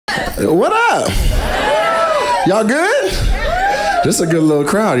What up? Y'all good? This is a good little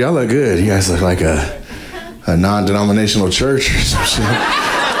crowd. Y'all look good. You guys look like a non-denominational church or some shit.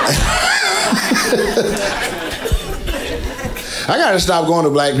 I gotta stop going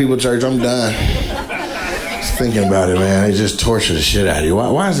to black people church. I'm done. Just thinking about it, man. They just torture the shit out of you.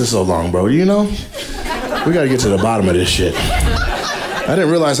 Why is this so long, bro? You know? We gotta get to the bottom of this shit. I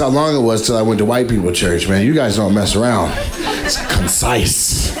didn't realize how long it was till I went to white people church, man. You guys don't mess around. It's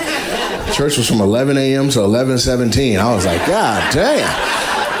concise. Church was from 11 a.m. to 11:17. I was like, God damn.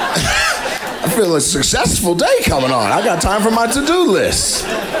 I feel a successful day coming on. I got time for my to-do list.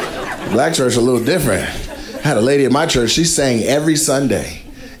 Black church a little different. I had a lady at my church, she sang every Sunday.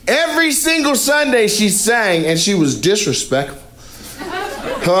 Every single Sunday she sang, and she was disrespectful.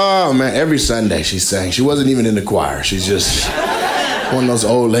 Oh man, every Sunday she sang. She wasn't even in the choir. She's just one of those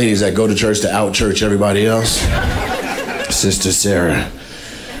old ladies that go to church to out-church everybody else. Sister Sarah,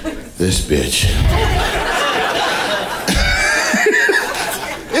 this bitch.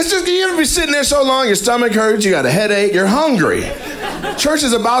 It's just, you ever be sitting there so long, your stomach hurts, you got a headache, you're hungry. Church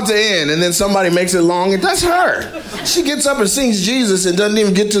is about to end, and then somebody makes it long, and that's her. She gets up and sings Jesus and doesn't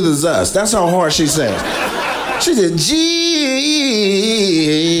even get to the Zus. That's how hard she sings. She said,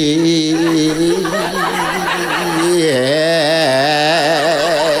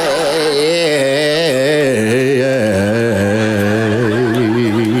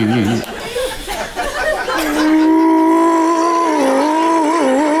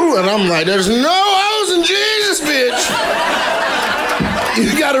 and I'm like, there's no O's in Jesus, bitch.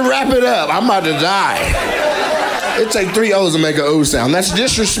 You gotta wrap it up. I'm about to die. It takes 3 O's to make an O sound. That's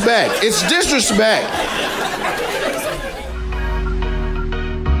disrespect. It's disrespect.